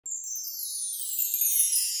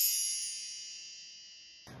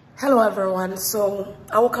Hello everyone. So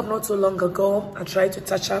I woke up not too long ago. I tried to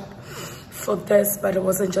touch up for this, but it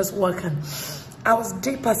wasn't just working. I was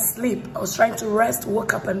deep asleep. I was trying to rest,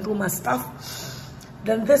 woke up and do my stuff.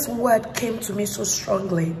 Then this word came to me so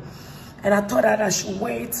strongly, and I thought that I should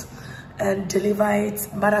wait and deliver it,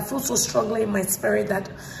 but I feel so strongly in my spirit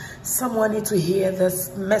that someone needs to hear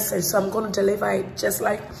this message, so I'm going to deliver it just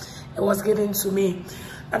like it was given to me.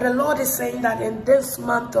 And the Lord is saying that in this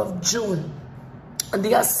month of June,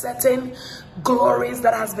 there are certain glories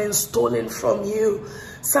that has been stolen from you.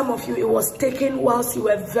 Some of you, it was taken whilst you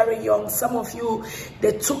were very young. Some of you,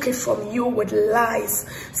 they took it from you with lies.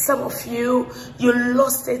 Some of you, you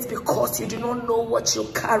lost it because you do not know what you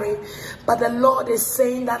carry. But the Lord is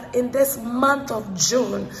saying that in this month of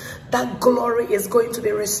June, that glory is going to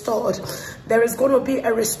be restored. There is going to be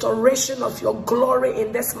a restoration of your glory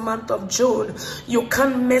in this month of June. You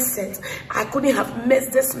can't miss it. I couldn't have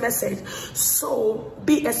missed this message. So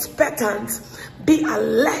be expectant, be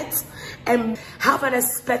alert, and have an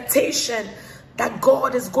expectation that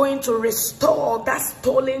God is going to restore that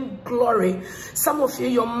stolen glory. Some of you,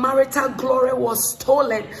 your marital glory was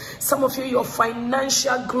stolen. Some of you, your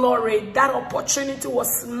financial glory, that opportunity was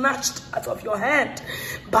snatched out of your hand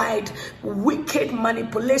by wicked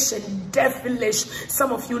manipulation, devilish.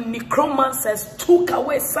 Some of you, necromancers, took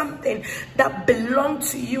away something that belonged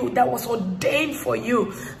to you, that was ordained for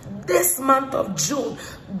you. This month of June,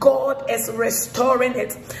 God is restoring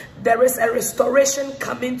it. There is a restoration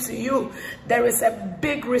coming to you. There is a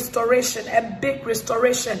big restoration, a big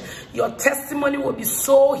restoration. Your testimony will be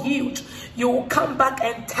so huge. You will come back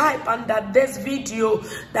and type under this video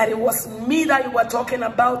that it was me that you were talking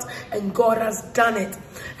about, and God has done it.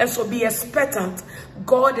 And so be expectant.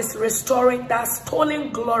 God is restoring that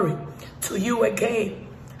stolen glory to you again.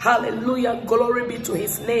 Hallelujah. Glory be to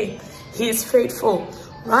his name. He is faithful.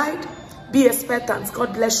 Right? Be expectant.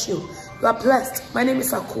 God bless you. You are blessed. My name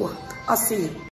is Akuwaa. I'll see you.